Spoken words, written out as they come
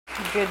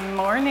Good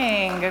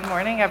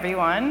morning,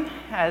 everyone.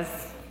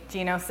 As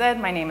Gino said,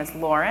 my name is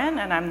Lauren,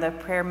 and I'm the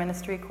prayer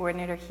ministry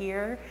coordinator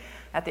here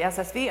at the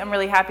SSV. I'm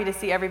really happy to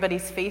see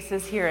everybody's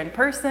faces here in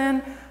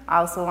person. I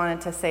also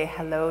wanted to say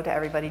hello to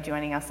everybody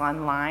joining us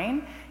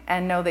online,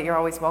 and know that you're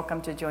always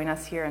welcome to join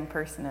us here in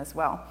person as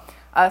well.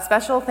 A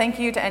special thank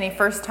you to any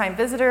first-time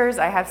visitors.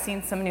 I have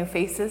seen some new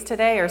faces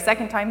today, or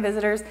second-time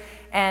visitors.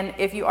 And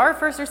if you are a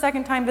first or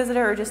second-time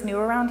visitor or just new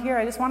around here,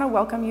 I just want to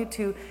welcome you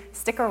to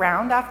stick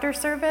around after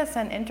service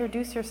and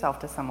introduce yourself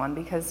to someone,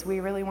 because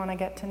we really want to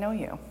get to know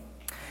you.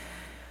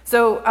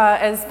 So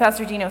as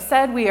Pastor Gino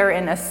said, we are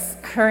in a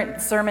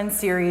current sermon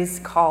series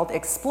called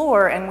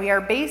Explore, and we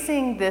are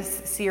basing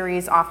this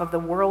series off of the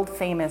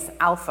world-famous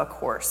Alpha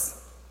Course.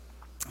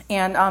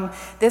 And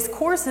this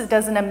course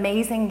does an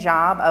amazing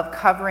job of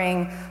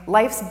covering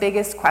life's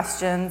biggest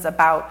questions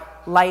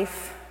about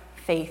life,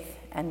 faith,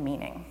 and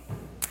meaning.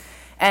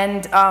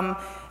 And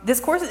this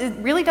course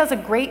really does a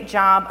great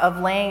job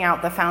of laying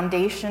out the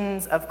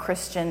foundations of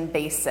Christian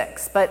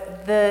basics.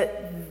 But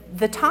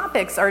the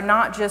topics are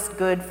not just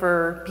good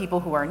for people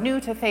who are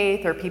new to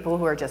faith or people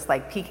who are just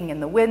like peeking in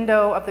the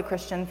window of the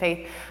Christian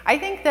faith. I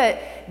think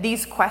that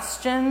these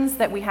questions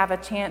that we have a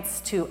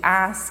chance to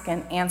ask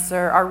and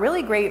answer are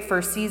really great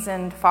for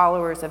seasoned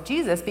followers of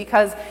Jesus,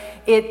 because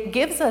it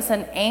gives us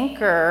an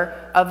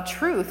anchor of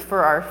truth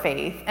for our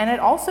faith, and it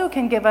also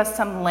can give us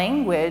some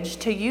language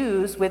to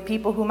use with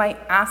people who might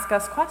ask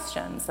us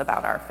questions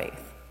about our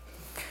faith.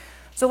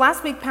 So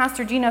last week,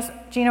 Pastor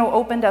Gino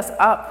opened us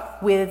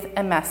up with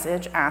a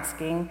message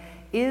asking,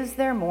 is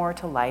there more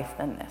to life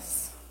than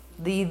this?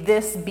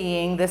 This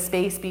being the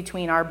space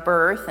between our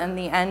birth and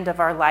the end of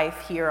our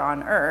life here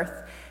on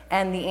earth,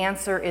 and the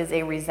answer is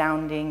a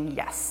resounding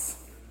yes.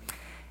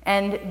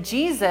 And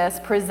Jesus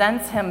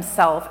presents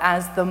himself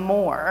as the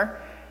more,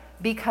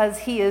 because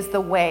he is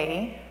the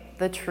way,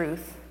 the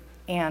truth,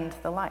 and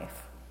the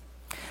life.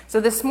 So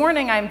this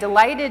morning, I'm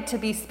delighted to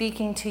be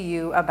speaking to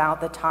you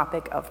about the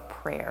topic of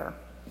prayer.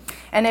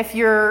 And if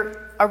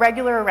you're a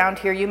regular around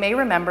here, you may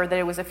remember that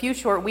it was a few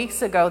short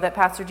weeks ago that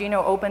Pastor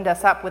Gino opened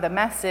us up with a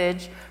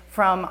message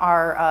from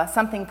our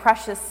Something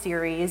Precious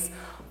series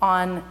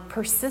on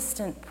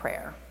persistent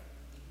prayer.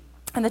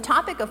 And the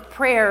topic of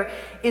prayer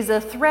is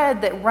a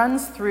thread that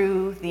runs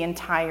through the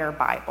entire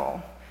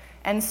Bible.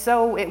 And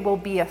so it will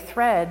be a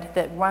thread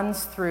that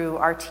runs through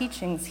our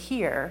teachings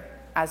here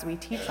as we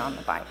teach on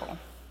the Bible.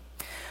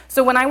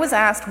 So when I was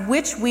asked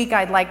which week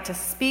I'd like to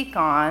speak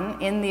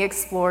on in the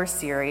Explore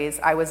series,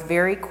 I was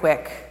very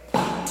quick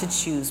to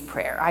choose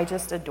prayer. I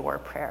just adore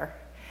prayer.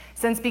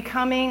 Since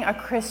becoming a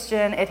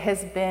Christian, it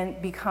has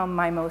become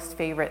my most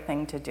favorite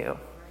thing to do.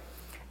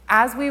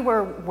 As we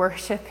were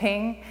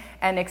worshiping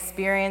and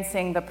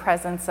experiencing the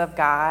presence of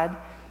God,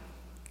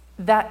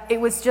 that it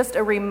was just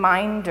a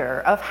reminder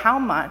of how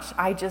much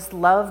I just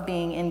love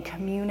being in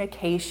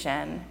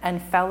communication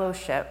and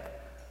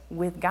fellowship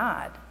with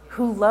God,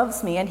 who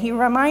loves me. And he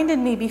reminded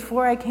me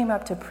before I came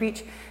up to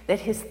preach that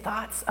his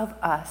thoughts of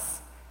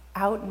us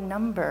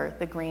outnumber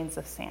the grains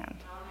of sand.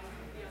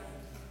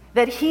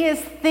 That he is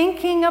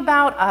thinking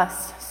about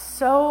us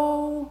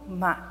so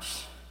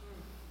much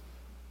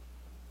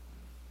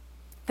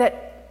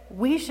that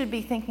we should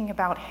be thinking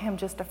about him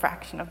just a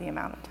fraction of the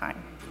amount of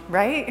time,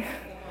 right?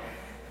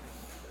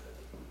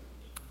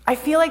 I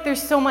feel like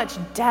there's so much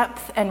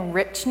depth and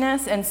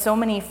richness and so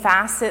many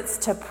facets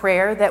to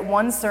prayer that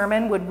one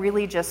sermon would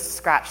really just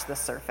scratch the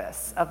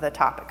surface of the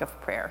topic of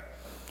prayer.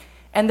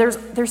 And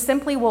there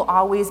simply will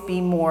always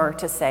be more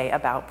to say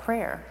about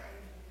prayer.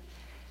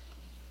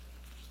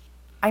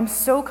 I'm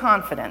so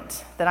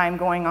confident that I'm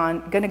going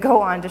to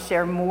go on to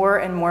share more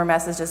and more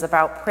messages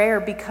about prayer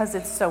because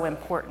it's so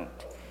important.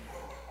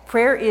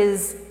 Prayer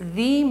is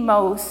the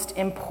most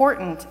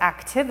important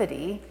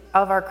activity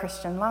of our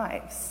Christian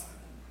lives.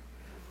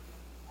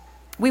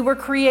 We were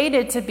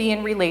created to be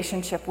in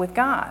relationship with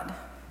God.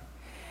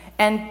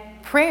 And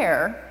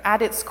prayer,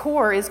 at its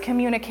core, is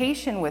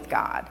communication with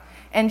God.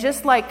 And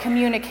just like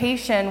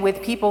communication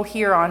with people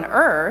here on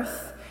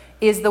earth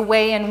is the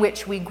way in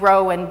which we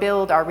grow and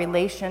build our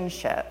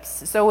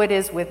relationships, so it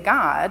is with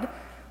God,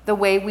 the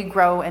way we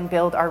grow and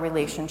build our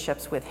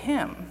relationships with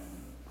him.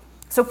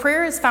 So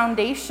prayer is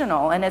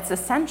foundational, and it's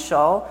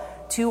essential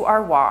to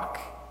our walk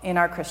in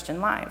our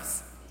Christian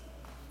lives.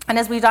 And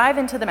as we dive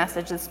into the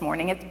message this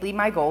morning, it'll be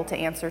my goal to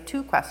answer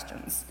two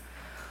questions.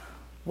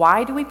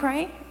 Why do we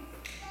pray?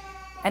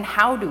 And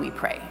how do we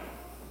pray?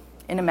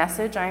 In a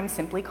message I am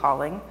simply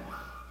calling,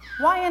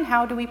 Why and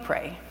How Do We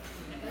Pray?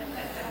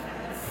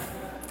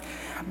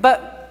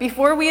 But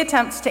before we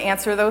attempt to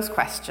answer those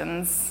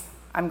questions,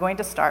 I'm going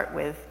to start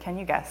with, can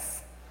you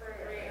guess?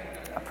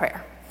 A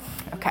prayer.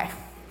 Okay.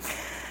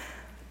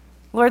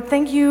 Lord,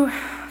 thank you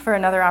for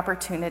another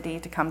opportunity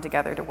to come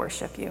together to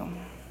worship you.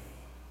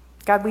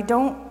 God, we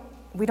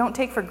don't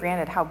take for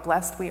granted how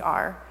blessed we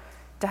are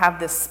to have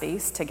this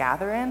space to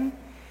gather in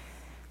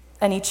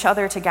and each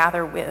other to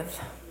gather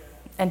with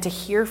and to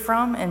hear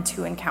from and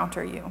to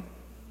encounter you.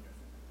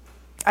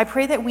 I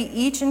pray that we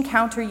each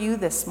encounter you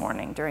this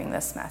morning during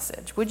this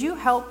message. Would you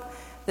help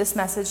this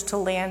message to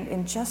land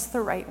in just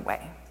the right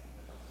way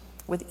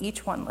with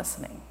each one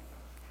listening.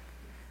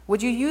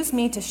 Would you use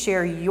me to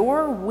share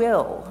your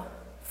will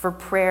for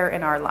prayer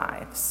in our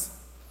lives?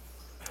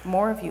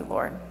 More of you,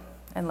 Lord,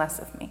 and less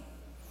of me.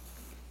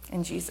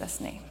 In Jesus'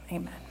 name,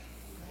 amen.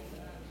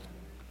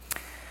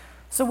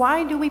 So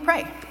why do we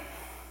pray?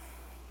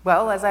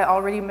 Well, as I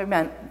already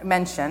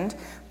mentioned,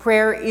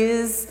 prayer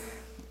is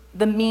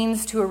the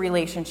means to a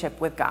relationship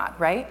with God,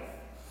 right?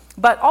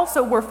 But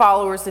also we're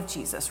followers of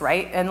Jesus,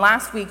 right? And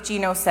last week,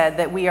 Gino said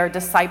that we are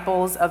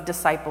disciples of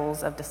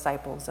disciples of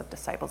disciples of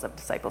disciples of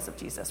disciples of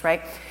Jesus,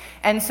 right?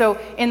 And so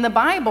in the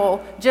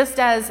Bible, just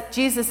as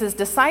Jesus'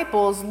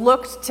 disciples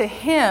looked to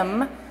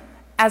him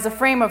as a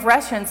frame of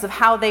reference of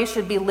how they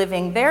should be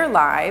living their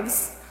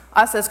lives,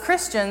 us as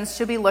Christians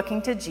should be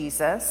looking to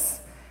Jesus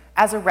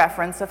as a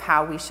reference of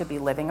how we should be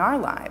living our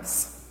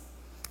lives.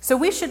 So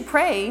we should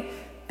pray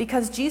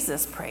because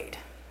Jesus prayed.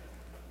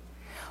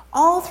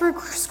 All through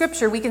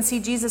Scripture, we can see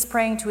Jesus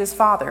praying to his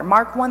Father.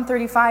 Mark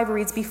 1:35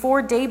 reads,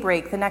 "Before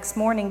daybreak the next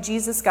morning,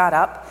 Jesus got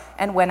up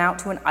and went out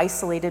to an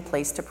isolated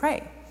place to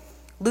pray."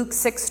 Luke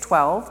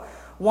 6:12,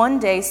 "One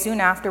day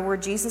soon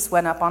afterward, Jesus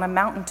went up on a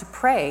mountain to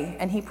pray,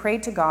 and he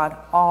prayed to God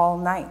all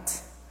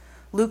night."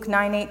 Luke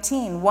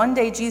 9:18, "One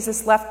day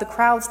Jesus left the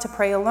crowds to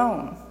pray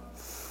alone."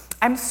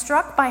 I'm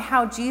struck by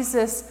how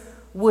Jesus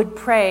would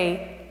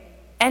pray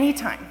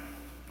anytime.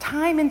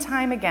 Time and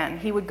time again,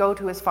 he would go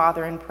to his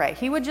Father and pray.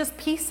 He would just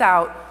peace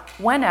out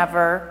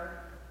whenever,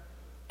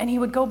 and he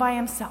would go by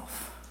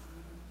himself.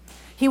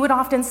 He would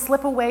often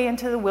slip away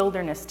into the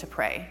wilderness to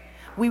pray.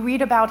 We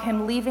read about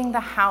him leaving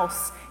the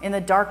house in the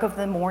dark of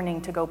the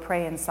morning to go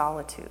pray in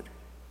solitude.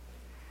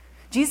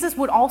 Jesus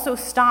would also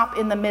stop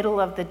in the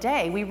middle of the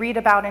day. We read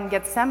about in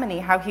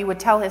Gethsemane how he would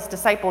tell his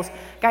disciples,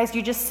 "Guys,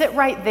 you just sit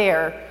right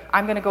there.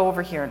 I'm going to go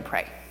over here and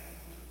pray."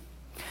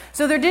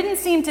 So there didn't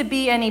seem to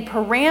be any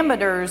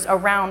parameters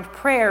around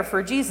prayer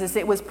for Jesus.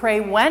 It was pray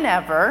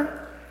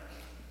whenever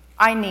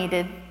I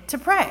needed to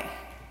pray,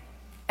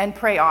 and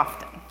pray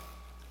often.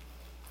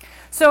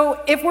 So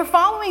if we're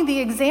following the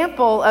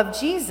example of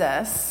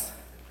Jesus,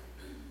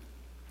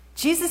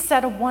 Jesus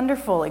set a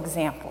wonderful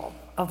example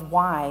of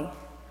why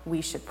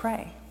we should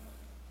pray.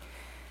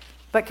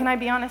 But can I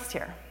be honest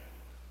here?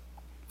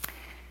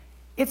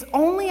 It's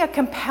only a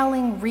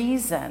compelling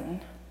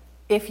reason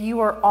if you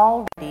are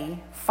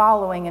already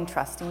following and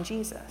trusting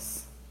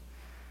Jesus.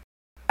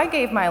 I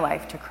gave my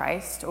life to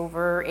Christ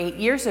over 8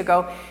 years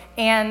ago,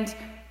 and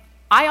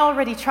I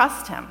already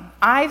trust him.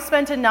 I've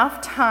spent enough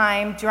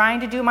time trying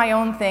to do my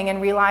own thing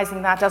and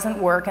realizing that doesn't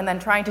work, and then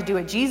trying to do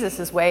it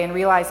Jesus' way and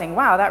realizing,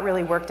 wow, that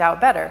really worked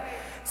out better.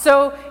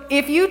 So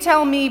if you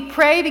tell me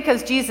pray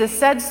because Jesus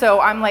said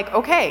so, I'm like,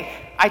 okay,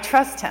 I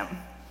trust him.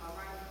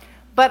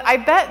 But I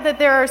bet that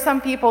there are some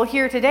people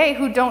here today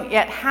who don't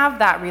yet have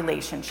that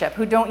relationship,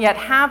 who don't yet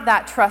have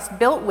that trust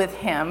built with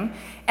him.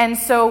 And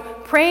so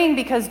praying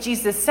because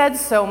Jesus said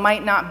so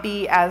might not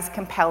be as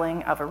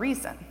compelling of a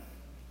reason.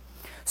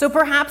 So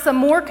perhaps a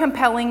more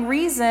compelling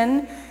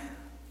reason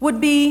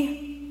would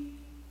be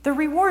the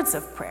rewards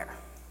of prayer.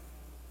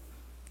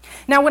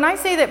 Now, when I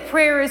say that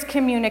prayer is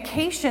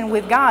communication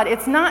with God,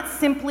 it's not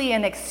simply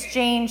an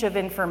exchange of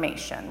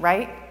information,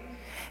 right?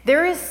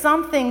 There is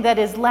something that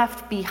is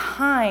left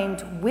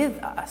behind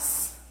with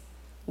us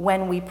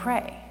when we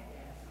pray,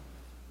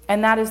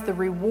 and that is the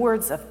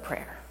rewards of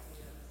prayer.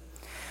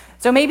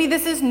 So maybe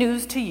this is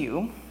news to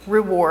you.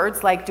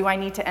 Rewards, like, do I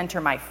need to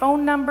enter my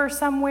phone number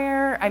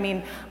somewhere? I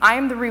mean, I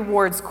am the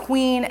rewards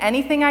queen.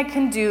 Anything I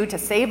can do to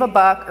save a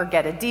buck or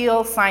get a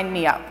deal, sign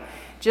me up.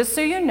 Just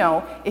so you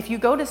know, if you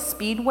go to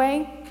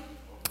Speedway,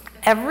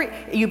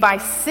 you buy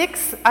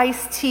 6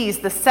 iced teas,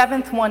 the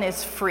 7th one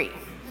is free.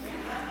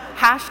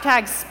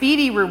 Hashtag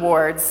Speedy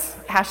Rewards,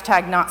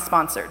 hashtag not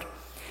sponsored.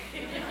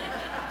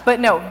 But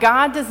no,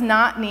 God does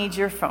not need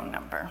your phone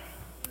number.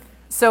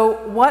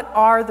 So what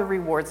are the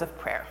rewards of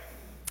prayer?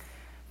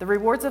 The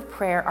rewards of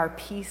prayer are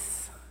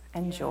peace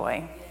and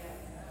joy.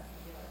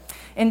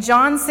 In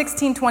John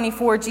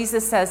 16:24,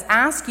 Jesus says,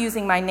 "Ask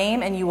using my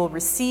name and you will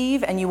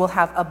receive, and you will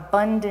have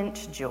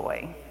abundant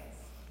joy."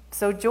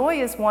 So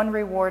joy is one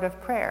reward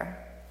of prayer.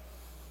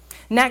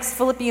 Next,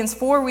 Philippians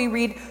 4, we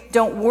read,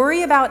 "Don't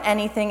worry about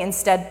anything,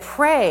 instead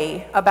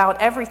pray about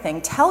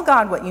everything. Tell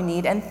God what you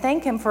need and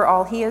thank him for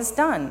all he has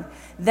done.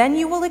 Then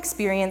you will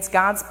experience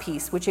God's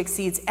peace, which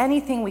exceeds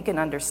anything we can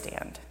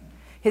understand.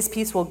 His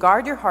peace will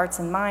guard your hearts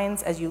and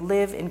minds as you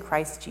live in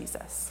Christ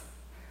Jesus."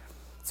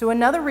 So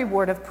another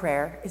reward of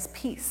prayer is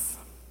peace.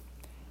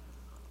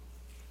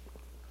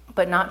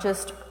 But not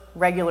just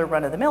regular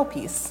run-of-the-mill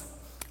peace.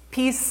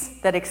 Peace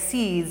that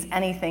exceeds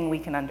anything we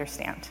can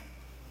understand.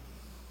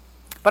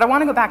 But I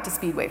want to go back to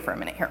Speedway for a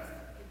minute here.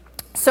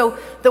 So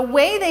the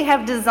way they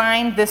have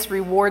designed this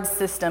reward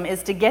system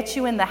is to get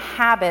you in the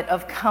habit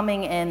of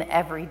coming in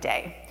every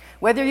day.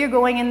 Whether you're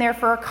going in there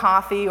for a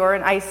coffee or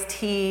an iced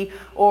tea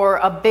or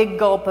a big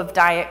gulp of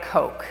Diet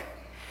Coke.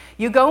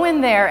 You go in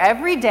there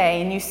every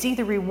day and you see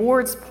the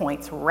rewards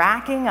points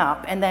racking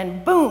up, and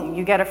then boom,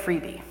 you get a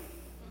freebie.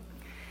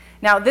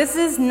 Now, this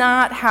is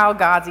not how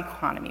God's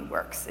economy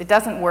works. It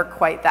doesn't work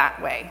quite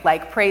that way.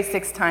 Like pray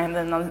 6 times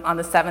and on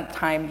the 7th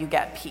time you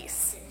get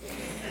peace.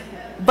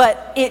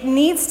 But it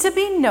needs to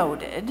be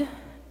noted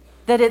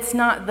that it's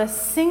not the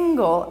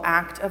single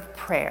act of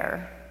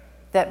prayer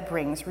that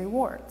brings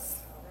rewards.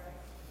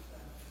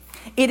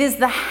 It is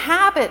the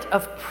habit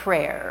of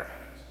prayer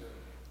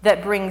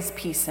that brings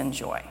peace and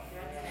joy.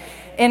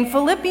 In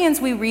Philippians,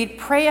 we read,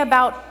 pray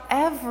about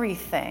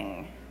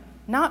everything,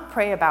 not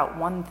pray about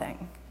one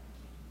thing.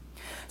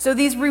 So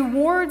these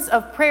rewards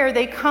of prayer,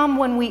 they come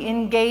when we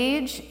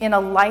engage in a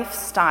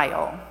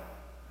lifestyle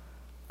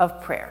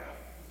of prayer.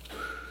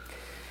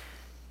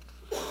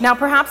 Now,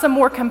 perhaps a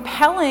more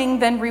compelling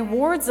than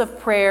rewards of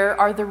prayer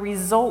are the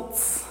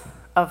results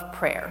of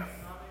prayer.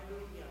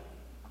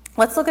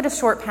 Let's look at a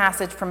short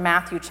passage from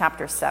Matthew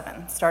chapter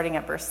 7, starting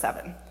at verse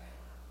 7.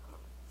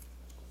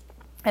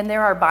 And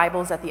there are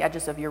Bibles at the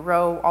edges of your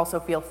row. Also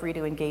feel free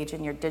to engage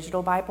in your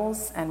digital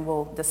Bibles, and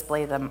we'll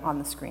display them on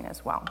the screen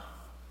as well.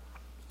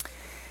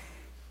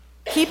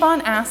 Keep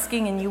on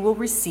asking and you will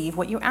receive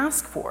what you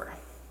ask for.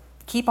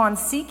 Keep on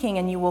seeking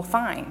and you will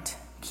find.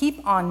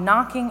 Keep on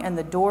knocking and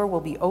the door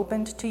will be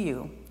opened to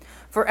you.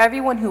 For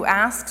everyone who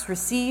asks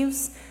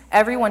receives,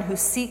 everyone who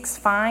seeks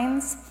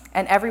finds,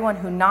 and everyone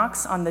who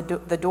knocks on the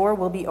door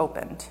will be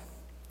opened.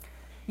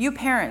 You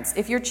parents,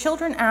 if your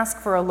children ask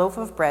for a loaf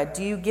of bread,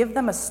 do you give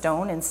them a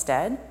stone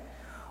instead?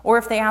 Or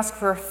if they ask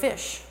for a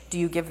fish, do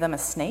you give them a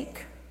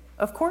snake?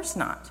 Of course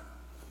not.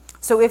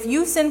 So if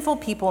you sinful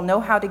people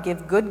know how to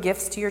give good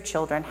gifts to your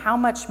children, how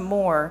much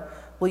more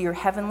will your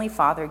heavenly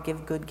Father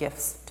give good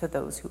gifts to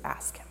those who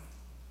ask him?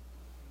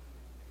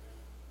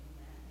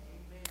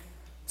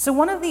 So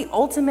one of the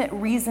ultimate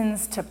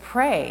reasons to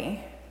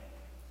pray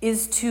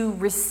is to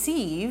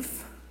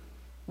receive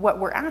what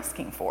we're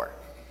asking for,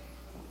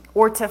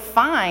 or to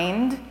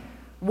find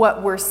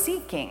what we're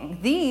seeking.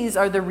 These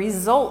are the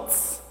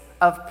results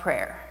of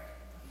prayer.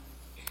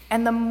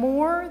 And the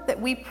more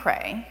that we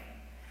pray,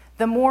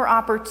 the more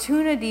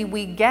opportunity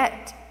we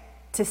get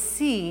to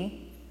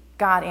see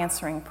God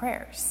answering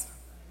prayers.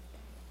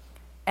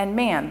 And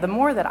man, the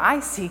more that I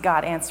see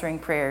God answering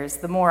prayers,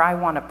 the more I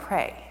want to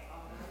pray.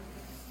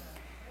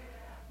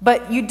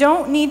 But you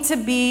don't need to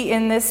be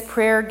in this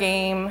prayer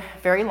game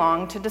very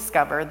long to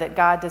discover that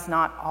God does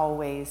not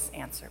always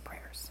answer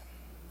prayers.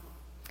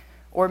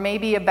 Or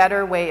maybe a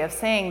better way of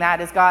saying that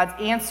is God's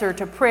answer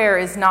to prayer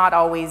is not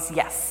always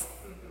yes.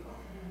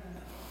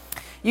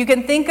 You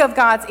can think of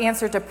God's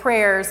answer to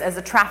prayers as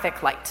a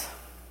traffic light.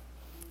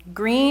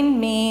 Green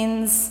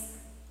means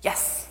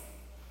yes.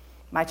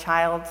 My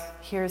child,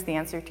 here's the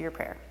answer to your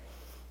prayer.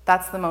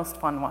 That's the most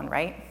fun one,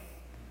 right?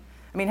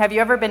 I mean, have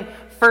you ever been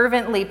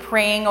fervently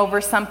praying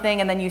over something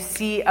and then you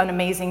see an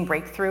amazing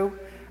breakthrough?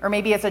 Or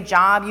maybe it's a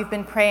job you've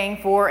been praying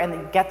for and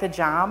you get the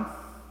job.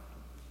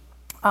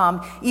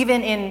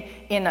 Even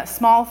in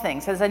small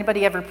things. Has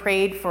anybody ever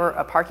prayed for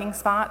a parking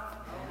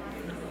spot?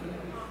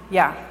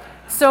 Yeah.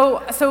 So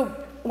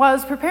while I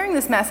was preparing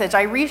this message,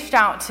 I reached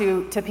out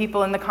to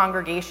people in the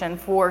congregation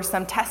for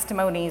some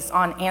testimonies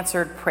on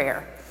answered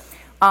prayer.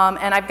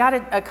 And I've got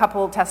a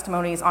couple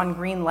testimonies on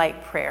green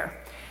light prayer.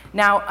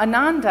 Now,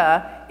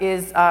 Ananda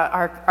is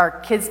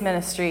our kids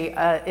ministry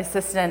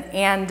assistant,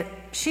 and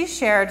she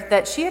shared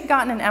that she had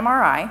gotten an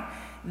MRI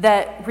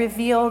that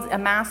revealed a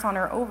mass on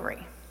her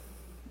ovary.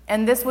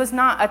 And this was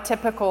not a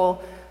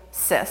typical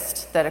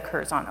cyst that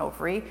occurs on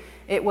ovary.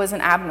 It was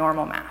an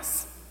abnormal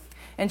mass.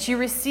 And she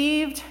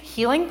received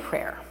healing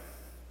prayer.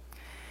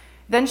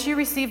 Then she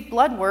received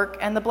blood work,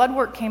 and the blood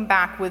work came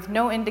back with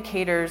no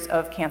indicators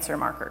of cancer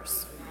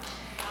markers.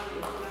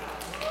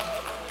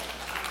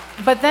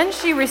 But then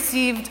she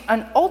received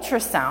an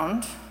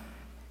ultrasound,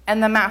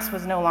 and the mass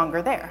was no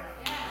longer there.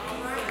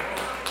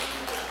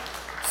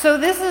 So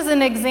this is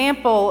an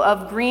example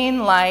of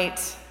green light,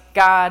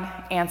 God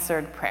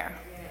answered prayer.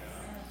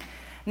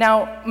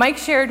 Now, Mike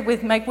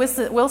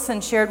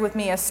Wilson shared with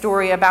me a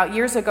story about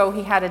years ago.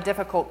 He had a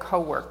difficult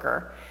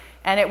coworker,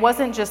 and it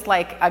wasn't just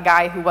like a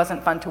guy who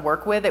wasn't fun to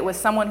work with. It was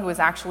someone who was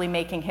actually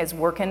making his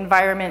work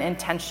environment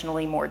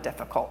intentionally more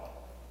difficult.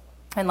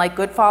 And like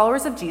good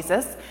followers of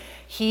Jesus,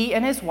 he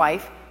and his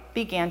wife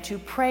began to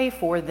pray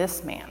for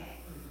this man.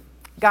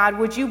 God,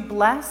 would you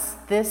bless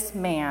this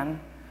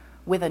man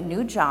with a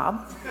new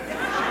job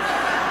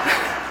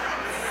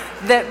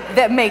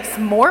that makes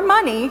more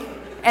money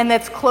and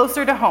that's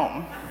closer to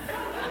home?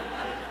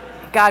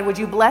 God, would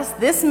you bless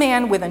this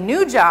man with a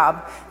new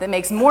job that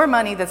makes more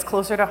money that's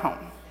closer to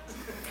home?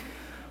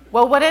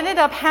 Well, what ended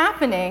up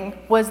happening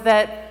was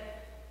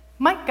that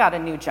Mike got a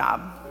new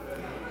job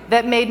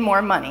that made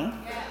more money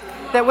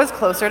that was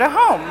closer to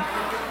home.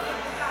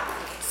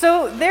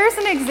 So there's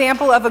an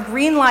example of a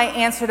green light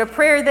answer to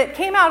prayer that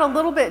came out a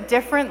little bit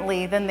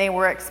differently than they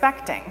were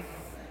expecting.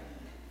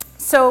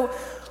 So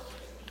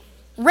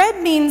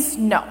red means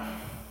no.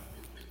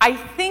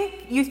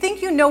 You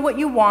think you know what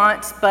you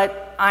want,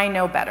 but I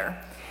know better.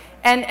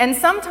 And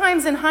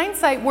sometimes in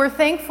hindsight, we're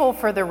thankful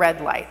for the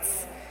red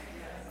lights.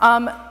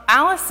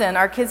 Allison,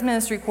 our kids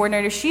ministry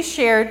coordinator, she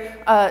shared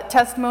a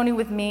testimony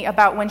with me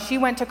about when she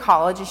went to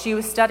college and she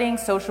was studying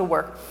social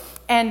work.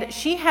 And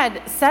she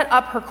had set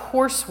up her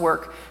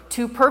coursework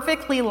to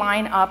perfectly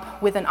line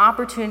up with an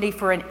opportunity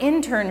for an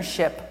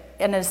internship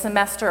in a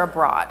semester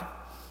abroad.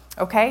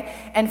 Okay?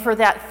 And for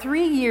that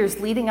 3 years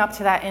leading up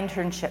to that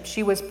internship,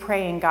 she was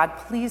praying, God,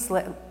 please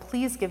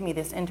give me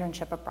this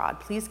internship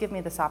abroad. Please give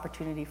me this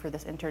opportunity for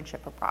this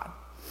internship abroad.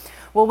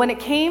 Well, when it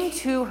came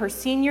to her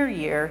senior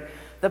year,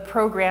 the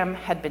program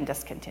had been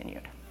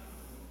discontinued.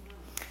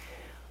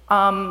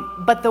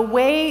 But the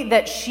way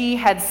that she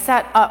had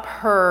set up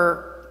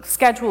her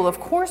schedule of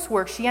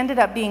coursework, she ended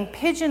up being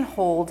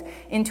pigeonholed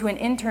into an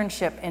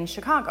internship in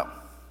Chicago.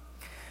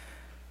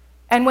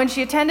 And when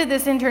she attended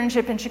this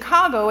internship in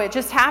Chicago, it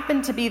just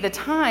happened to be the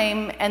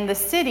time and the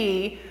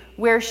city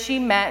where she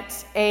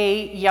met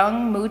a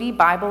young Moody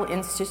Bible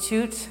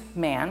Institute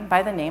man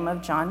by the name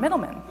of John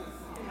Middleman,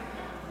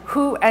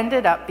 who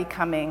ended up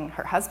becoming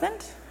her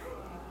husband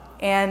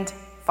and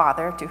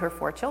father to her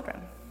 4 children.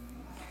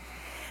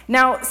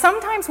 Now,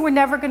 sometimes we're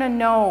never going to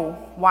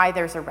know why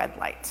there's a red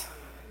light.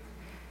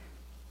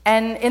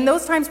 And in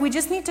those times, we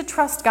just need to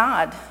trust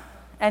God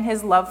and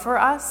his love for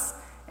us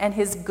and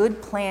his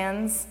good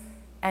plans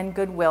and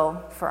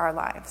goodwill for our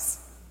lives.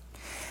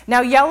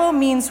 Now, yellow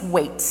means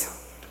wait.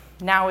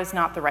 Now is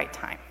not the right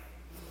time.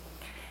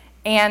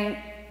 And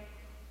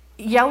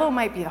yellow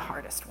might be the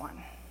hardest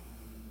one.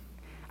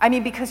 I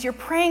mean, because you're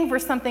praying for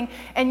something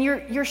and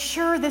you're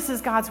sure this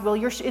is God's will.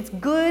 It's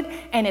good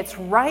and it's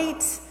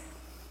right.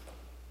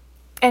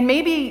 And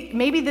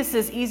maybe this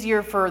is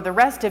easier for the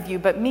rest of you,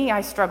 but me,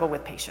 I struggle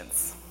with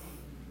patience.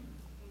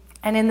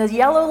 And in the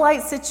yellow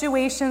light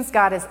situations,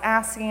 God is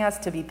asking us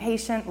to be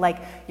patient, like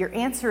your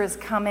answer is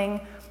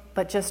coming,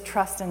 but just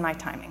trust in my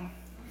timing.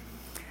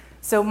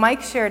 So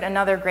Mike shared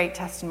another great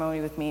testimony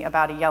with me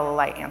about a yellow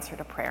light answer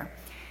to prayer.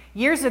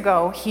 Years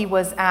ago, he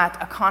was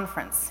at a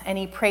conference, and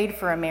he prayed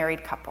for a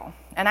married couple.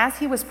 And as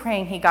he was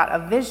praying, he got a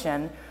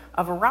vision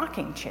of a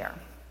rocking chair.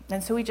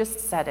 And so he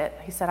just said it.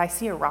 He said, I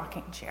see a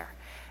rocking chair.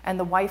 And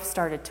the wife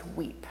started to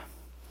weep.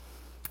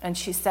 And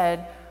she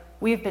said,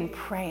 we've been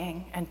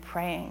praying and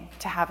praying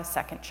to have a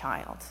second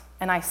child.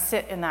 And I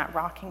sit in that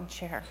rocking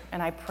chair,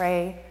 and I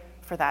pray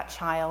for that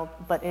child,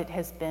 but it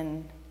has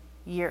been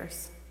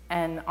years.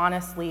 And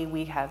honestly,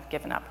 we have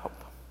given up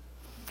hope.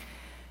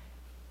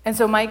 And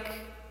so Mike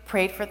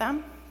prayed for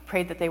them,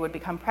 prayed that they would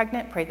become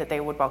pregnant, prayed that they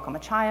would welcome a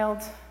child,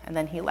 and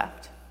then he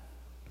left.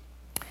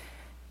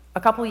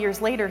 A couple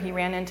years later, he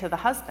ran into the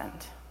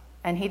husband,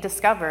 and he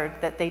discovered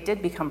that they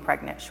did become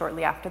pregnant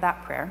shortly after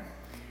that prayer,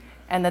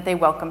 and that they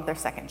welcomed their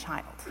second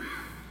child.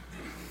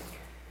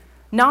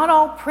 Not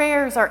all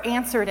prayers are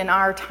answered in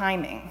our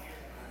timing,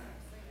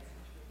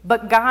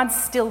 but God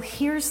still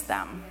hears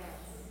them.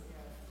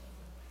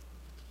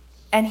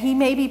 And he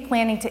may be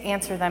planning to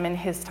answer them in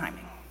his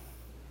timing.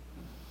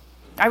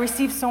 I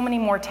received so many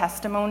more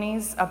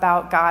testimonies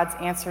about God's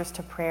answers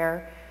to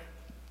prayer,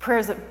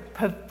 prayers of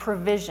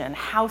provision,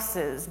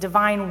 houses,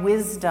 divine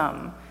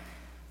wisdom.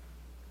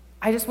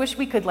 I just wish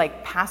we could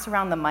pass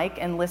around the mic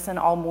and listen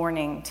all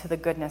morning to the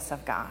goodness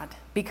of God,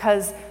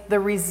 because the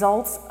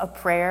results of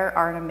prayer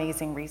are an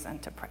amazing reason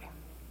to pray.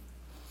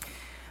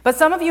 But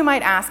some of you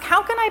might ask,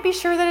 how can I be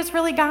sure that it's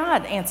really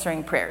God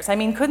answering prayers? I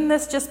mean, couldn't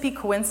this just be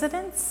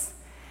coincidence?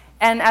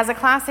 And as a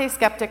Class A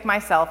skeptic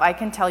myself, I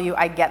can tell you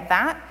I get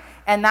that.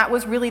 And that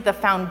was really the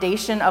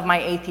foundation of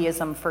my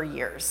atheism for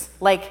years.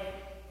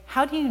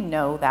 How do you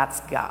know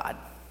that's God,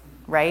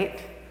 right?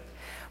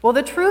 Well,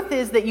 the truth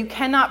is that you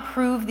cannot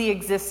prove the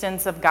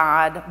existence of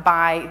God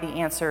by the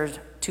answers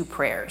to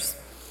prayers.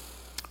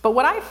 But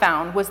what I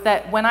found was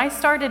that when I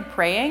started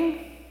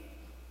praying,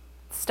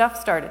 stuff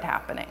started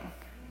happening.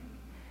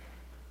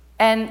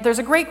 And there's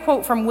a great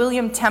quote from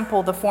William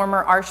Temple, the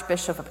former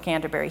Archbishop of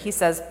Canterbury. He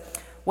says,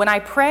 when I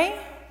pray,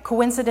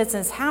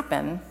 coincidences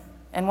happen,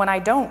 and when I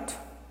don't,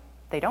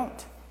 they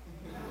don't.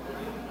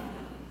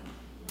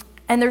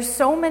 And there's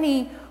so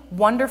many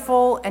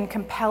wonderful and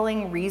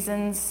compelling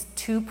reasons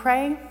to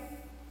pray.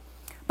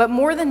 But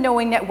more than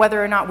knowing that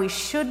whether or not we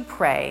should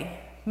pray,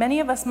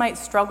 many of us might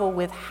struggle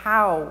with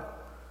how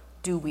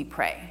do we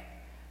pray?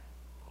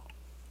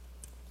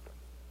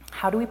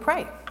 How do we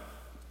pray?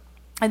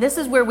 And this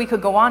is where we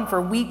could go on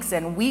for weeks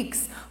and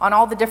weeks on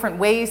all the different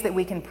ways that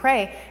we can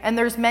pray. And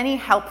there's many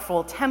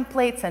helpful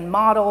templates and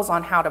models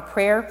on how to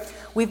pray.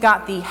 We've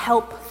got the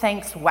Help,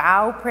 Thanks,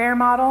 Wow prayer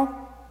model,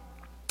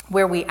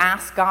 where we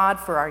ask God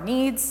for our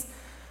needs.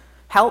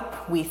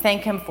 Help, we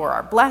thank him for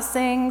our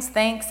blessings.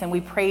 Thanks, and we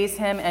praise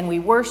him and we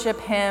worship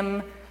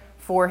him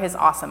for his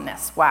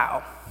awesomeness.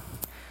 Wow.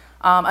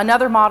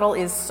 Another model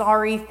is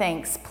Sorry,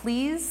 Thanks,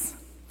 Please,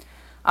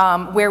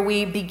 where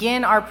we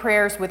begin our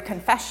prayers with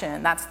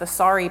confession. That's the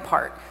sorry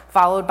part,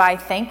 followed by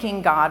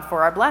thanking God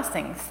for our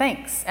blessings.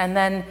 Thanks. And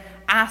then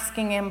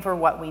asking him for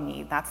what we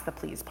need. That's the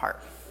please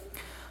part.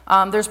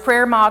 There's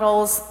prayer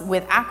models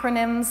with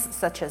acronyms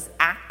such as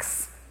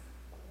ACTS,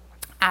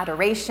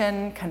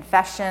 adoration,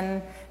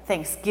 confession,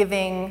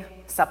 thanksgiving,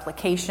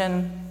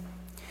 supplication,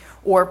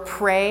 or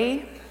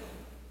pray.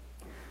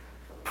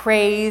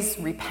 praise,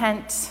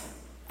 repent,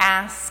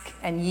 ask,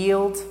 and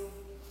yield.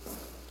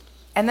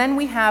 And then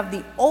we have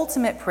the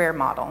ultimate prayer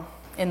model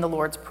in the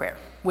Lord's Prayer,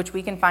 which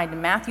we can find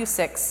in Matthew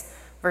 6,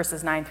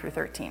 verses 9 through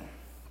 13.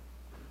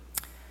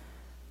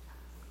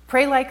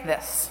 Pray like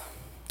this: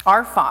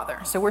 Our Father.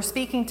 So we're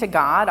speaking to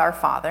God, our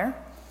Father.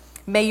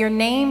 May your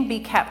name be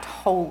kept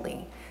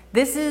holy.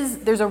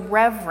 There's a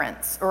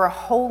reverence or a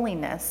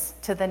holiness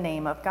to the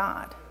name of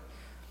God.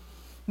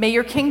 May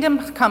your kingdom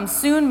come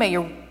soon. May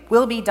your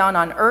will be done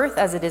on earth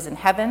as it is in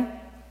heaven.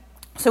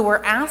 So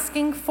we're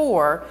asking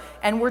for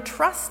and we're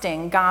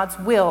trusting God's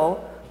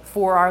will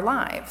for our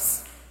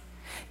lives.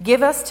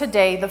 Give us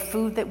today the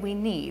food that we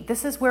need.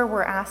 This is where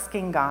we're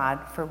asking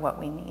God for what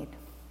we need.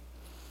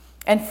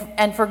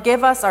 And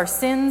forgive us our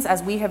sins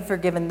as we have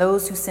forgiven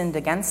those who sinned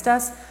against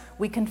us.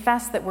 We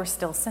confess that we're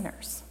still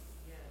sinners.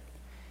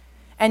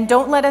 And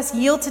don't let us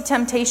yield to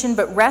temptation,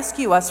 but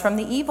rescue us from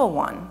the evil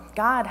one.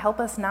 God, help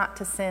us not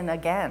to sin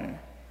again.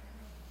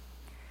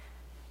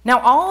 Now,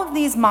 all of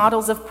these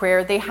models of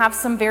prayer, they have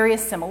some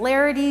various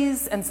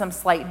similarities and some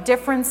slight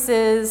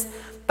differences,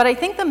 but I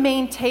think the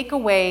main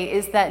takeaway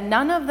is that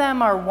none of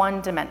them are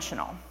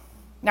one-dimensional.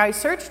 Now, I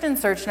searched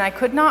and I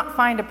could not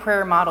find a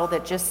prayer model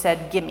that just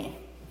said, gimme.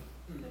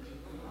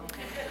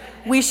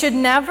 We should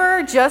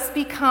never just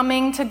be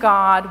coming to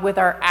God with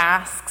our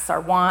asks, our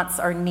wants,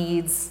 our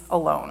needs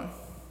alone.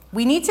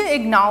 We need to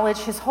acknowledge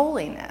his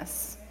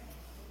holiness.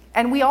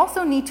 And we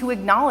also need to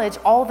acknowledge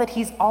all that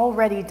he's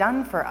already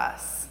done for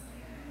us.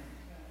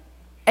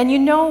 And you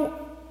know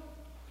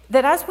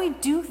that as we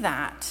do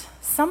that,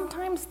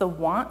 sometimes the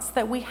wants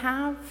that we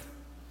have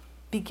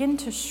begin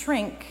to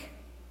shrink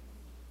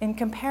in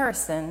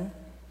comparison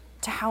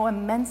to how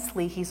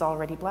immensely he's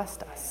already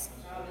blessed us.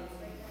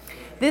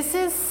 This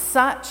is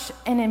such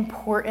an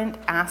important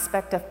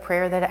aspect of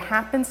prayer that it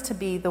happens to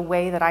be the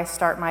way that I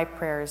start my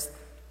prayers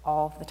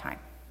all the time.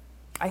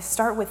 I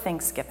start with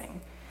thanksgiving.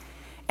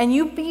 And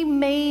you'd be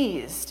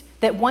amazed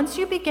that once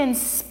you begin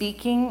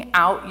speaking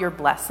out your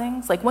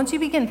blessings, like once you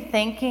begin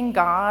thanking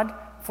God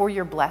for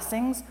your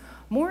blessings,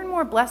 more and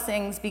more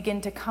blessings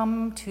begin to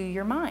come to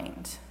your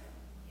mind.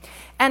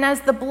 And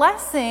as the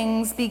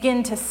blessings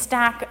begin to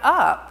stack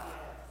up,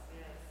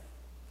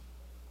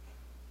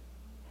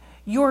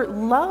 your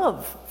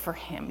love for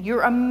him,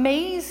 your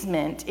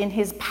amazement in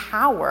his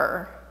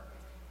power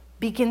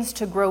begins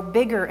to grow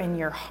bigger in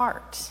your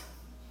heart.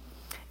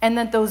 And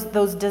that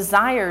those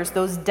desires,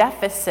 those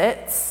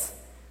deficits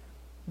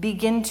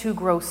begin to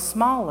grow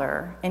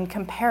smaller in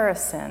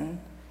comparison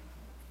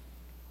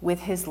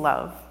with his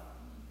love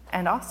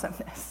and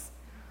awesomeness.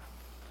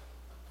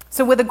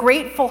 So with a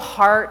grateful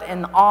heart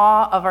and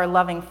awe of our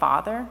loving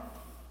Father,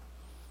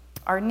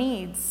 our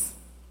needs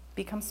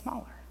become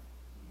smaller.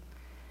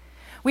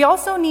 We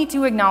also need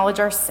to acknowledge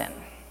our sin.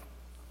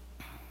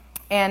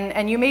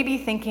 And you may be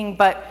thinking,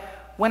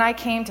 but when I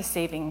came to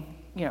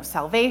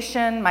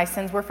salvation, my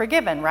sins were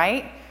forgiven,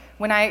 right?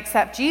 When I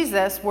accept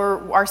Jesus,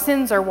 our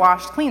sins are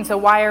washed clean. So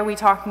why are we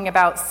talking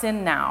about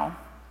sin now?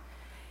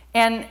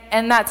 And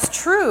that's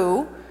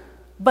true,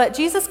 but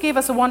Jesus gave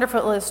us a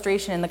wonderful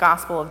illustration in the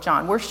Gospel of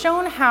John. We're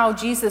shown how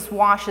Jesus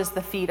washes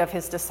the feet of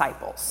his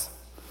disciples.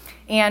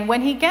 And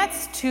when he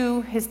gets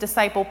to his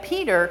disciple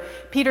Peter,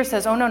 Peter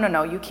says, oh,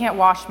 no, you can't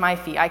wash my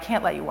feet. I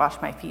can't let you wash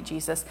my feet,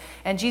 Jesus.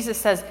 And Jesus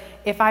says,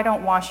 if I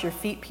don't wash your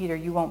feet, Peter,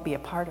 you won't be a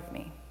part of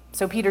me.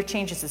 So Peter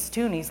changes his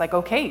tune. He's like,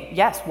 okay,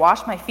 yes,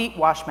 wash my feet,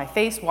 wash my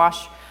face,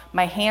 wash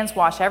my hands,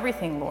 wash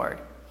everything, Lord.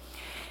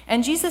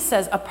 And Jesus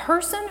says, a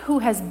person who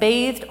has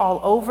bathed all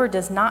over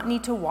does not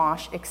need to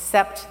wash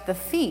except the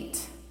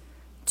feet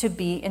to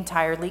be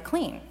entirely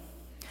clean.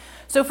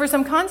 So for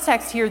some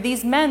context here,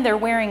 these men, they're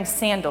wearing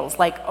sandals,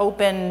 like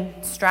open,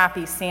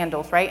 strappy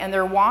sandals, right? And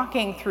they're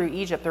walking through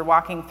Egypt. They're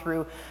walking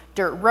through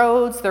dirt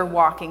roads. They're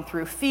walking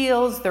through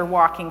fields. They're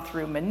walking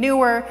through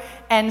manure.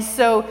 And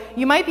so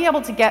you might be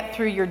able to get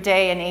through your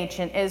day in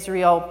ancient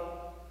Israel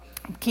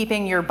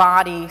keeping your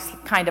body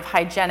kind of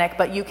hygienic,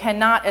 but you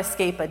cannot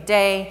escape a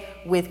day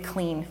with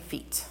clean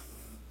feet.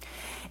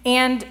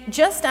 And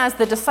just as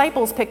the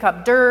disciples pick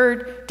up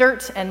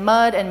dirt and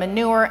mud and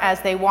manure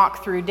as they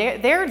walk through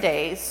their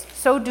days,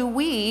 so do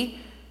we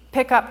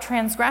pick up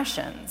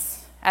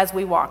transgressions as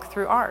we walk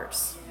through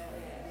ours.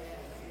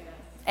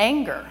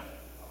 Anger,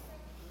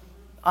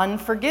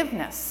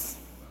 unforgiveness,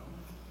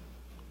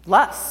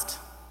 lust.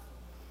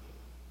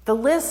 The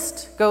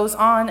list goes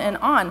on and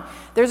on.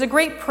 There's a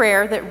great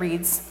prayer that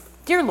reads,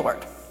 Dear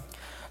Lord,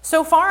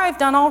 so far I've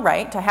done all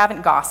right. I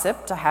haven't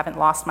gossiped. I haven't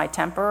lost my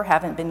temper.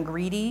 Haven't been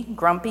greedy,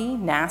 grumpy,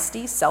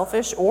 nasty,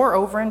 selfish, or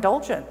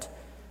overindulgent.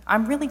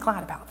 I'm really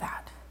glad about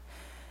that.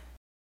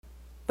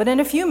 But in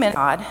a few minutes,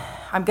 God,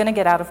 I'm going to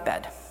get out of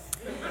bed.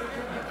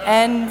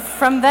 And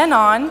from then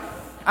on,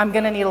 I'm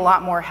going to need a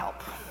lot more help.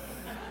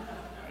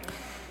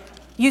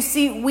 You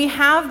see, we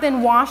have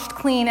been washed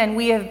clean and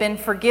we have been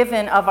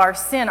forgiven of our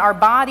sin. Our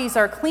bodies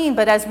are clean,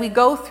 but as we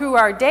go through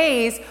our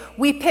days,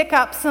 we pick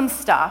up some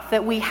stuff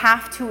that we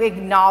have to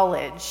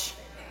acknowledge.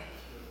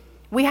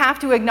 We have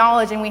to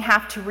acknowledge and we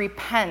have to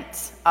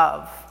repent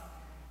of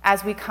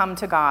as we come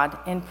to God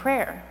in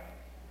prayer.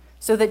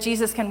 so that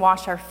Jesus can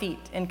wash our feet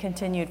in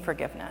continued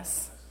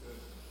forgiveness.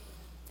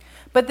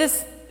 But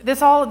does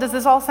this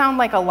all sound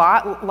like a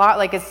lot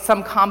like it's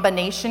some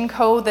combination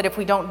code that if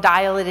we don't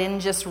dial it in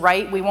just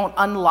right, we won't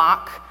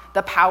unlock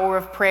the power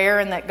of prayer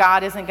and that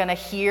God isn't going to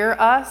hear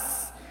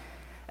us?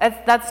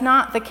 That's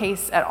not the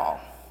case at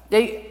all.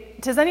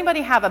 Does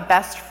anybody have a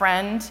best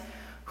friend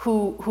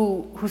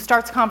who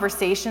starts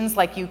conversations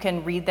like you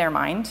can read their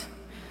mind?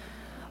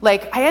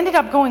 Like, I ended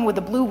up going with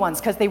the blue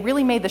ones because they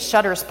really made the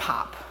shutters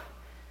pop.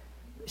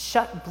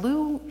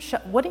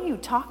 What are you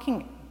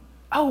talking?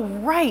 Oh,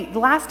 right. The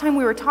last time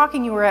we were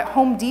talking, you were at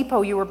Home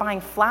Depot. You were buying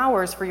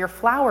flowers for your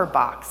flower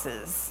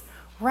boxes.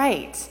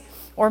 Right.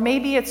 Or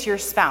maybe it's your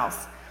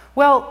spouse.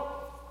 Well,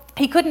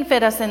 he couldn't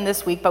fit us in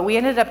this week, but we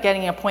ended up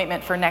getting an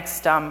appointment for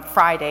next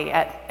Friday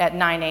at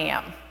 9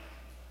 a.m.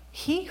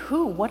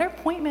 What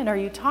appointment are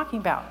you talking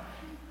about?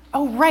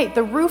 Oh, right,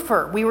 the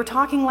roofer. We were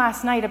talking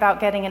last night about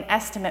getting an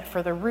estimate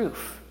for the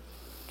roof.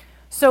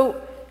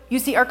 So, you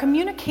see, our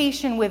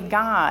communication with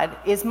God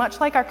is much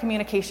like our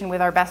communication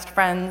with our best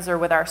friends or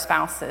with our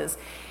spouses.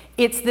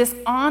 It's this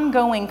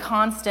ongoing,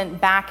 constant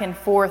back and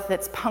forth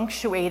that's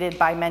punctuated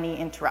by many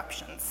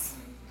interruptions.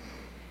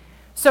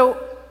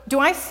 So, do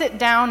I sit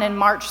down and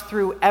march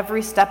through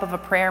every step of a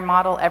prayer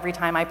model every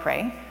time I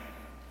pray?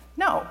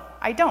 No,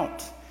 I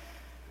don't.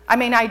 I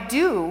mean, I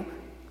do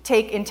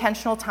take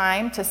intentional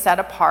time to set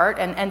apart,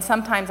 and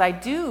sometimes I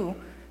do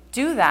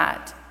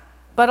that.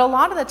 But a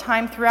lot of the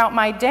time throughout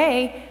my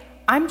day,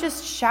 I'm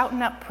just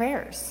shouting up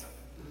prayers.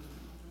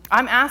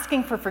 I'm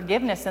asking for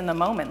forgiveness in the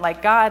moment.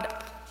 Like, God,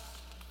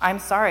 I'm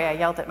sorry I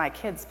yelled at my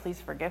kids.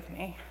 Please forgive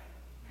me.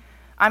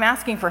 I'm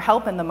asking for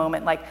help in the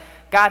moment. Like,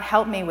 God,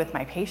 help me with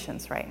my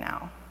patience right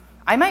now.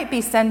 I might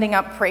be sending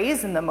up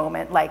praise in the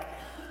moment. Like,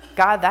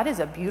 God, that is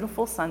a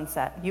beautiful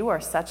sunset. You are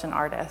such an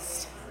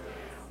artist.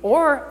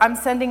 Or I'm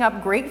sending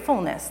up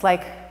gratefulness.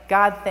 Like,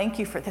 God, thank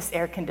you for this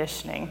air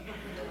conditioning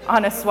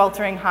on a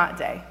sweltering hot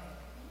day.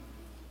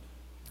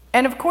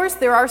 And of course,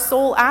 there are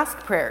soul ask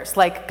prayers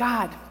like,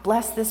 God,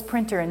 bless this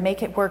printer and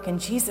make it work in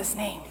Jesus'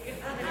 name.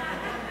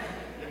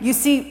 You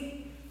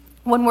see,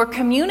 when we're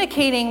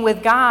communicating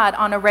with God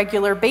on a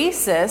regular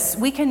basis,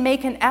 we can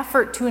make an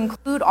effort to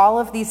include all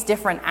of these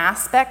different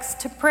aspects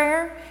to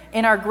prayer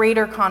in our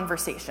greater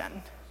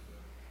conversation.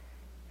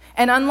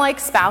 And unlike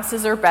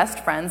spouses or best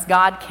friends,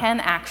 God can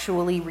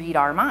actually read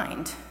our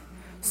mind.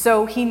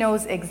 So he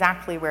knows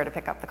exactly where to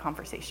pick up the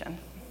conversation.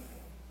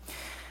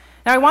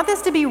 Now, I want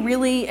this to be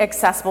really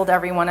accessible to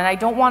everyone, and I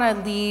don't want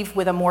to leave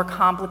with a more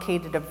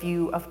complicated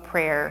view of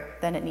prayer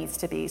than it needs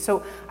to be.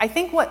 So I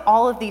think what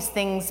all of these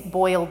things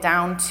boil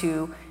down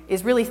to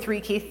is really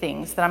three key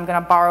things that I'm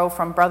going to borrow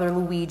from Brother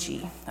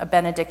Luigi, a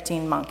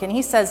Benedictine monk. And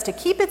he says to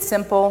keep it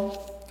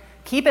simple,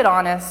 keep it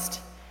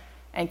honest,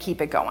 and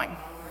keep it going.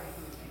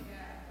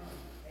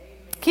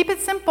 Keep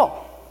it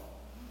simple.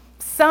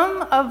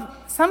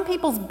 Some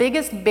people's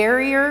biggest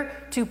barrier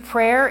to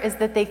prayer is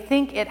that they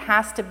think it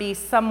has to be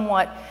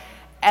somewhat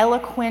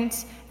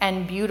eloquent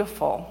and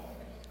beautiful.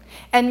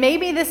 And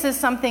maybe this is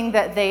something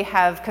that they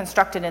have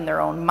constructed in their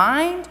own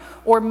mind,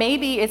 or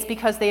maybe it's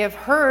because they have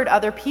heard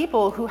other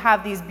people who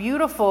have these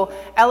beautiful,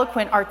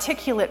 eloquent,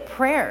 articulate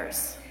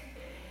prayers.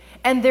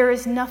 And there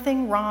is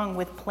nothing wrong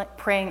with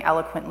praying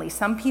eloquently.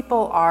 Some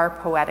people are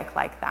poetic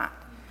like that.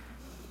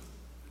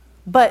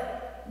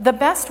 But the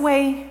best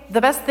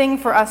thing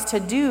for us to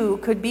do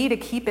could be to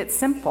keep it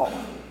simple,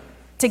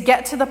 to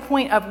get to the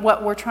point of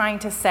what we're trying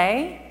to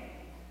say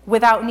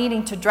without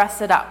needing to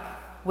dress it up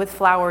with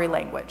flowery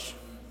language.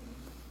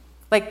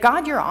 Like,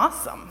 God, you're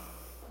awesome.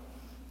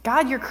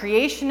 God, your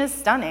creation is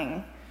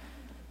stunning.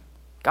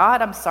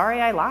 God, I'm sorry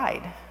I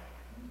lied.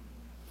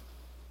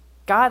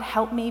 God,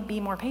 help me be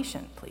more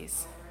patient,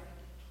 please.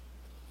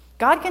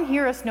 God can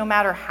hear us no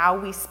matter how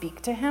we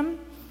speak to him.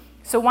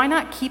 So why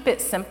not keep it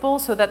simple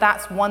so that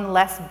that's one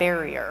less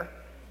barrier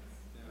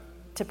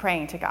to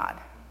praying to God?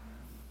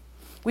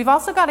 We've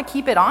also got to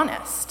keep it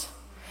honest.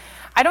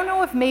 I don't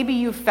know if maybe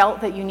you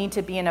felt that you need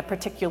to be in a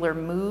particular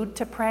mood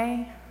to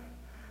pray.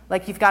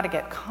 Like you've got to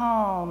get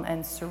calm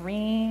and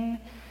serene.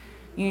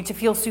 You need to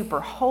feel super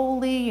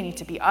holy. You need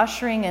to be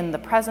ushering in the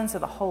presence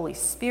of the Holy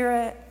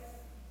Spirit.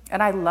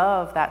 And I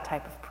love that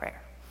type of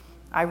prayer.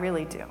 I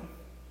really do.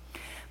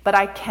 But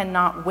I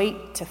cannot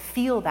wait to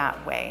feel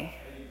that way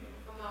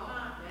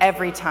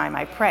every time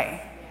I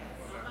pray.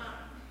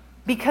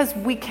 Because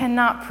we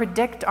cannot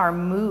predict our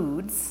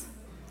moods.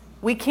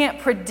 We can't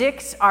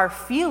predict our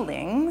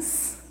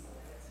feelings.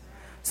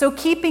 So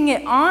keeping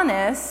it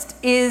honest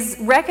is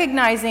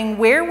recognizing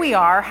where we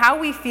are, how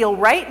we feel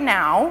right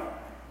now,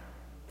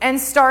 and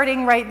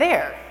starting right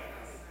there.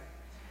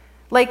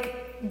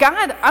 Like,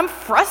 God, I'm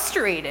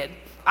frustrated.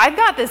 I've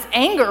got this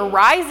anger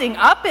rising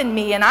up in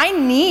me, and I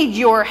need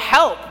your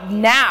help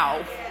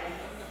now.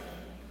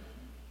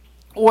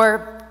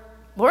 Or,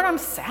 Lord, I'm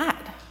sad.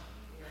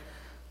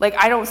 Like,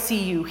 I don't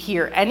see you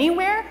here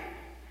anywhere.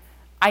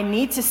 I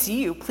need to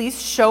see you.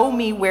 Please show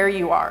me where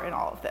you are in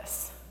all of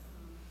this.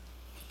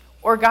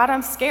 Or, God,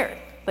 I'm scared.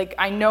 Like,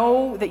 I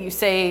know that you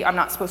say I'm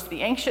not supposed to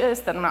be anxious,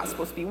 that I'm not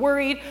supposed to be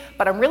worried,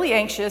 but I'm really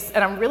anxious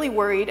and I'm really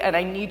worried and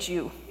I need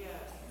you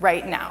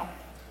right now.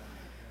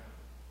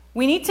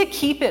 We need to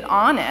keep it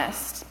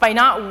honest by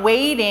not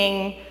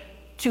waiting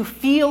to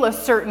feel a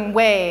certain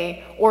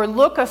way or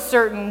look a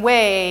certain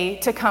way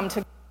to come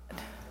to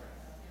God.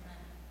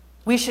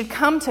 We should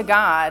come to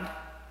God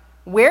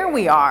where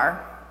we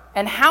are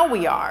and how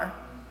we are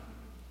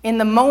in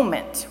the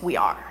moment we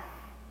are.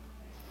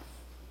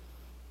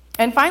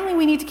 And finally,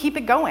 we need to keep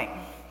it going.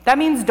 That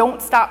means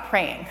don't stop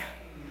praying.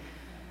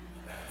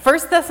 1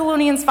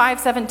 Thessalonians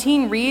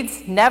 5:17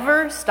 reads,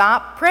 never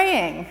stop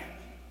praying.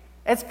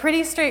 It's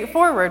pretty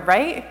straightforward,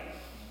 right?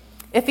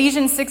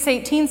 Ephesians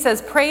 6:18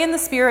 says, pray in the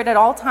Spirit at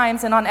all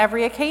times and on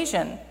every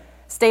occasion.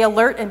 Stay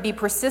alert and be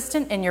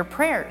persistent in your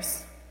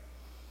prayers.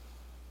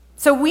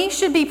 So we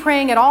should be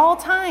praying at all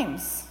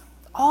times,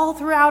 all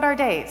throughout our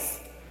days.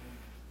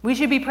 We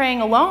should be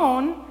praying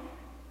alone,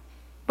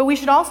 but we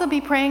should also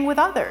be praying with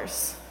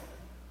others.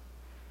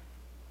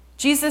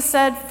 Jesus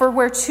said, for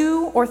where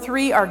 2 or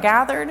 3 are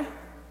gathered,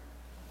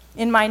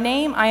 in my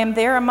name, I am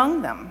there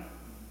among them.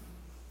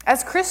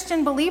 As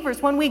Christian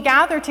believers, when we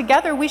gather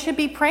together, we should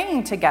be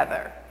praying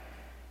together.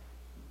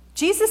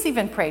 Jesus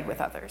even prayed with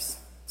others.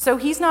 So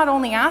he's not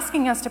only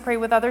asking us to pray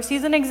with others,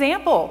 he's an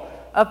example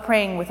of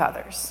praying with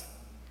others.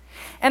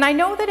 And I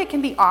know that it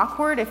can be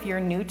awkward if you're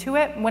new to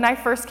it. When I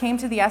first came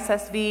to the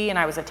SSV and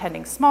I was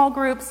attending small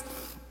groups,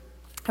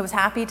 I was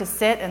happy to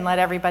sit and let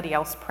everybody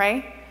else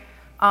pray.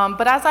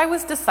 But as I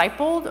was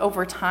discipled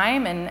over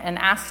time and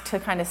asked to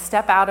kind of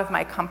step out of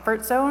my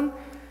comfort zone,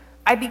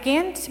 I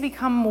began to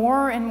become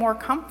more and more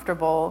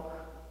comfortable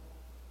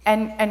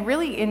and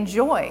really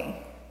enjoy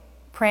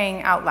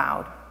praying out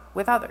loud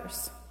with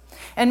others.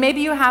 And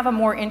maybe you have a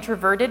more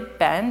introverted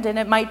bend, and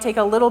it might take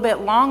a little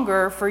bit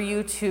longer for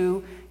you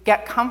to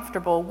get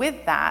comfortable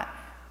with that.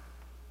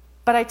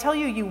 But I tell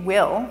you, you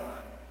will.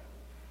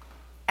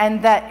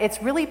 And that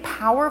it's really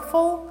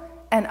powerful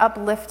and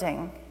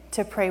uplifting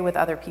to pray with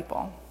other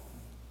people.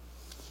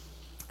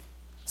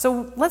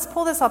 So let's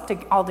pull this up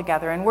all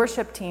together, and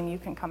worship team, you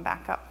can come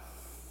back up.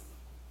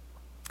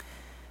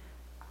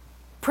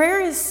 Prayer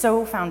is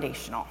so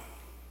foundational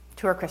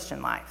to our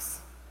Christian lives.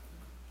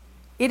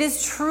 It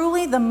is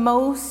truly the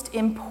most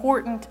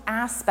important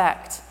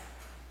aspect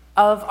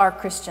of our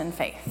Christian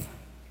faith.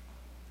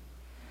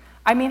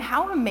 I mean,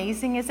 how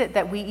amazing is it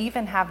that we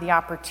even have the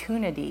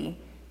opportunity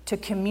to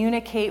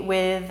communicate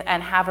with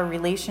and have a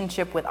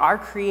relationship with our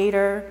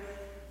Creator,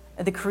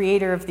 the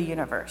Creator of the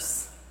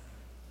universe.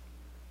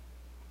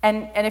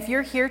 And if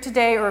you're here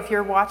today or if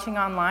you're watching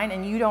online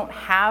and you don't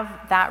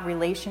have that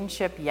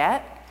relationship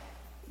yet,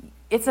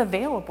 it's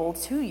available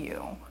to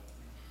you.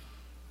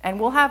 And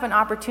we'll have an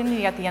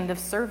opportunity at the end of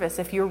service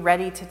if you're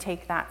ready to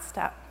take that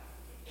step.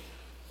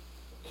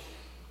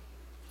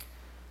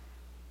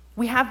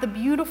 We have the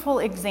beautiful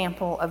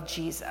example of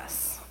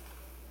Jesus.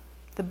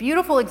 The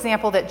beautiful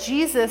example that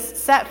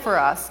Jesus set for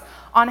us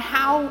on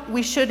how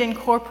we should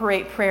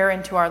incorporate prayer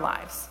into our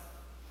lives.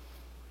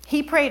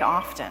 He prayed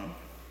often.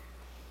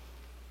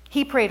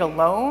 He prayed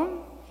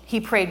alone.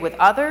 He prayed with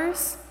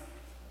others.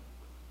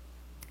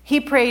 He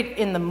prayed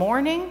in the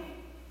morning,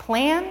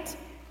 planned.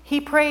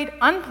 He prayed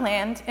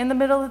unplanned in the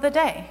middle of the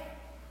day.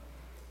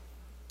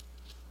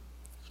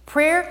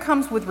 Prayer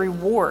comes with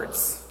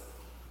rewards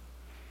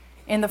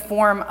in the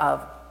form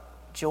of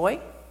joy,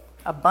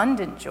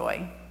 abundant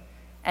joy,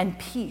 and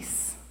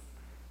peace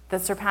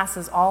that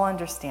surpasses all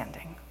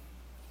understanding.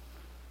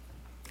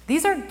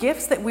 These are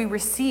gifts that we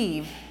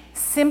receive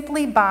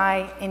simply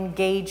by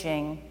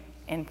engaging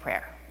in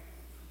prayer.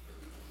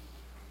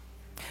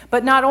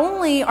 But not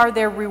only are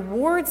there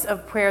rewards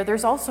of prayer,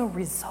 there's also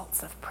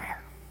results of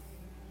prayer.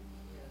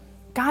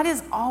 God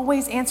is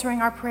always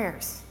answering our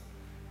prayers,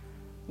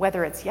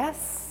 whether it's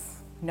yes,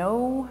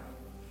 no,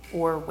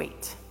 or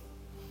wait.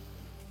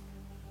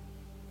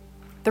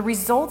 The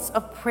results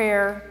of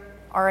prayer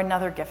are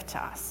another gift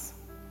to us.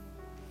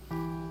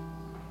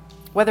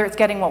 Whether it's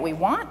getting what we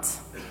want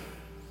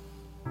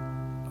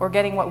or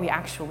getting what we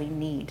actually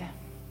need.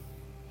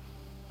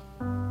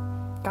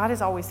 God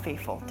is always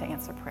faithful to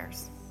answer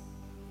prayers.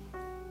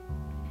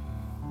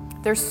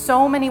 There's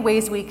so many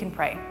ways we can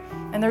pray,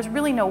 and there's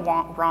really no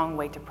wrong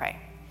way to pray.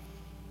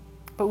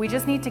 But we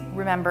just need to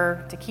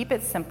remember to keep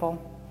it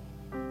simple,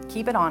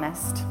 keep it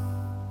honest,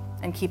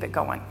 and keep it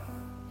going.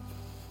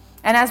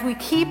 And as we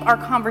keep our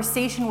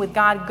conversation with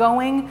God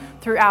going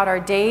throughout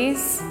our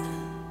days,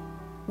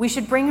 we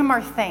should bring him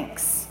our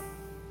thanks.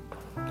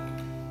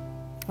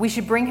 We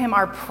should bring him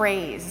our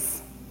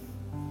praise.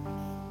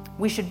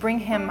 We should bring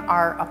him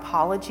our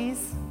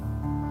apologies.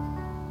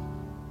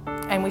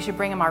 And we should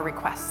bring him our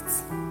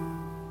requests.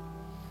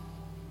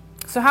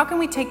 So how can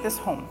we take this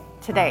home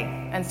today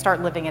and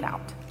start living it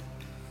out?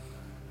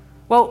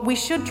 Well, we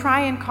should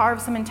try and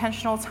carve some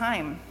intentional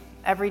time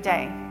every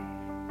day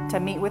to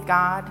meet with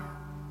God,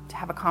 to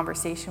have a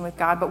conversation with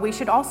God, but we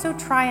should also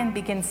try and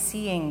begin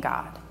seeing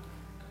God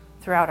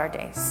throughout our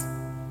days.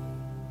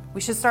 We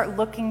should start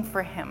looking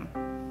for him.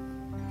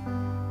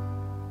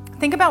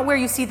 Think about where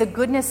you see the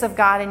goodness of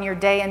God in your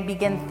day and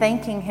begin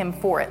thanking him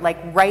for it, like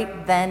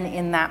right then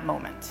in that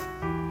moment.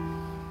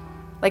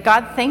 Like,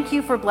 God, thank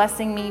you for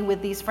blessing me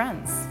with these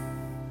friends.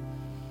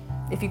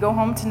 If you go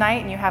home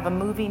tonight and you have a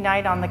movie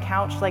night on the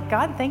couch, like,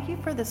 God, thank you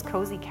for this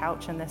cozy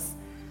couch and this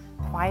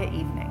quiet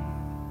evening.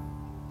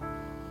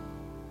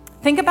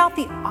 Think about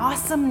the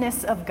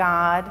awesomeness of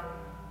God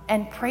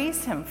and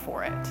praise him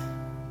for it.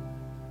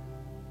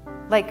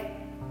 Like,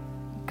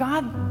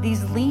 God,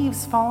 these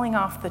leaves falling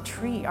off the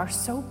tree are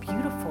so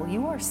beautiful.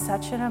 You are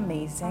such an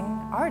amazing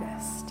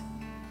artist.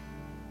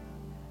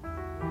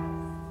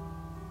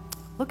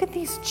 Look at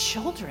these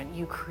children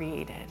you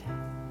created.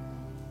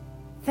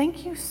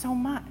 Thank you so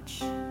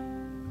much.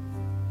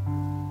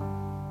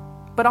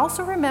 But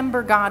also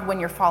remember God when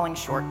you're falling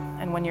short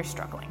and when you're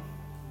struggling.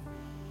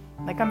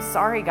 Like, I'm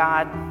sorry,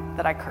 God,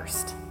 that I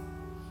cursed.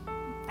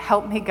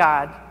 Help me,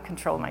 God,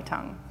 control my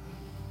tongue.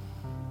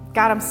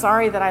 God, I'm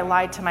sorry that I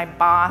lied to my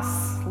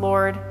boss.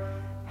 Lord,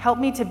 help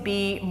me to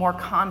be more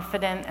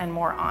confident and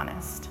more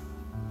honest.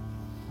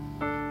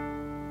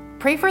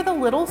 Pray for the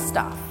little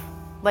stuff,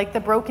 like the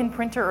broken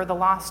printer or the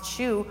lost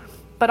shoe,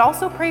 but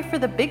also pray for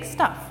the big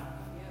stuff,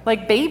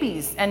 like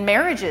babies and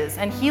marriages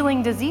and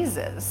healing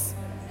diseases.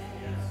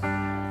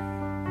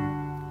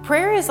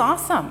 Prayer is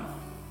awesome.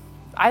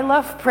 I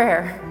love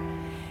prayer.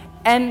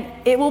 And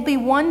it will be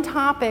one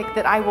topic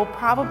that I will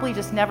probably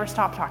just never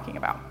stop talking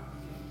about.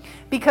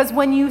 Because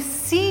when you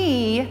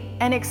see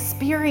and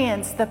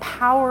experience the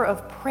power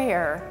of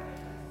prayer,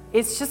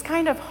 it's just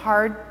kind of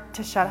hard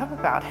to shut up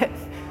about it.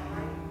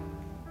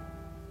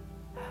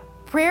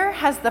 Prayer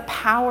has the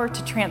power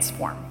to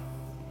transform.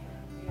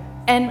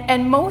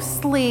 And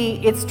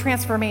mostly it's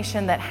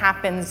transformation that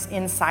happens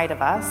inside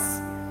of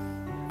us,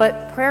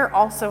 but prayer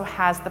also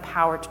has the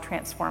power to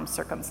transform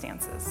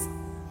circumstances.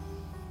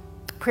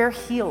 Prayer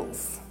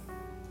heals.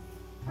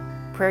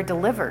 Prayer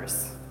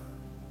delivers.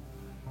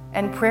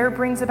 And prayer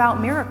brings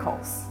about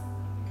miracles.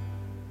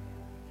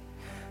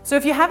 So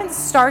if you haven't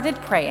started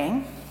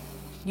praying,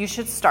 you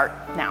should start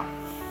now.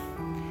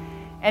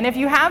 And if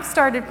you have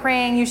started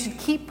praying, you should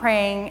keep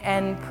praying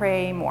and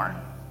pray more.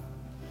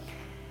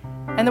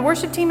 And the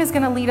worship team is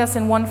going to lead us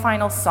in one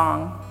final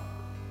song.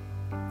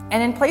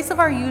 And in place of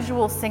our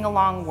usual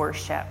sing-along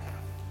worship,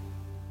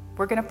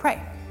 we're going to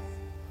pray.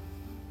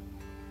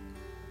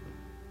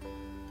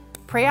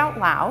 Pray out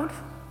loud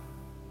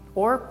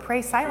or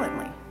pray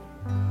silently.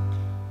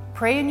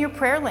 Pray in your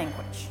prayer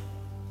language.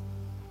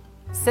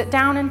 Sit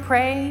down and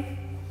pray.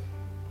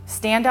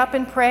 Stand up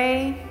and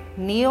pray.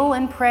 Kneel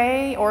and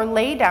pray, or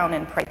lay down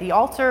and pray. The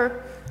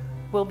altar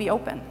will be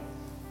open.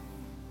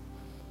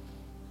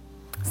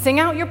 Sing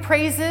out your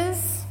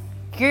praises.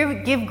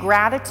 Give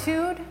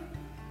gratitude.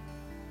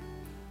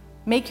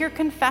 Make your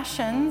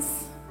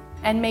confessions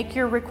and make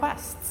your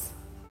requests.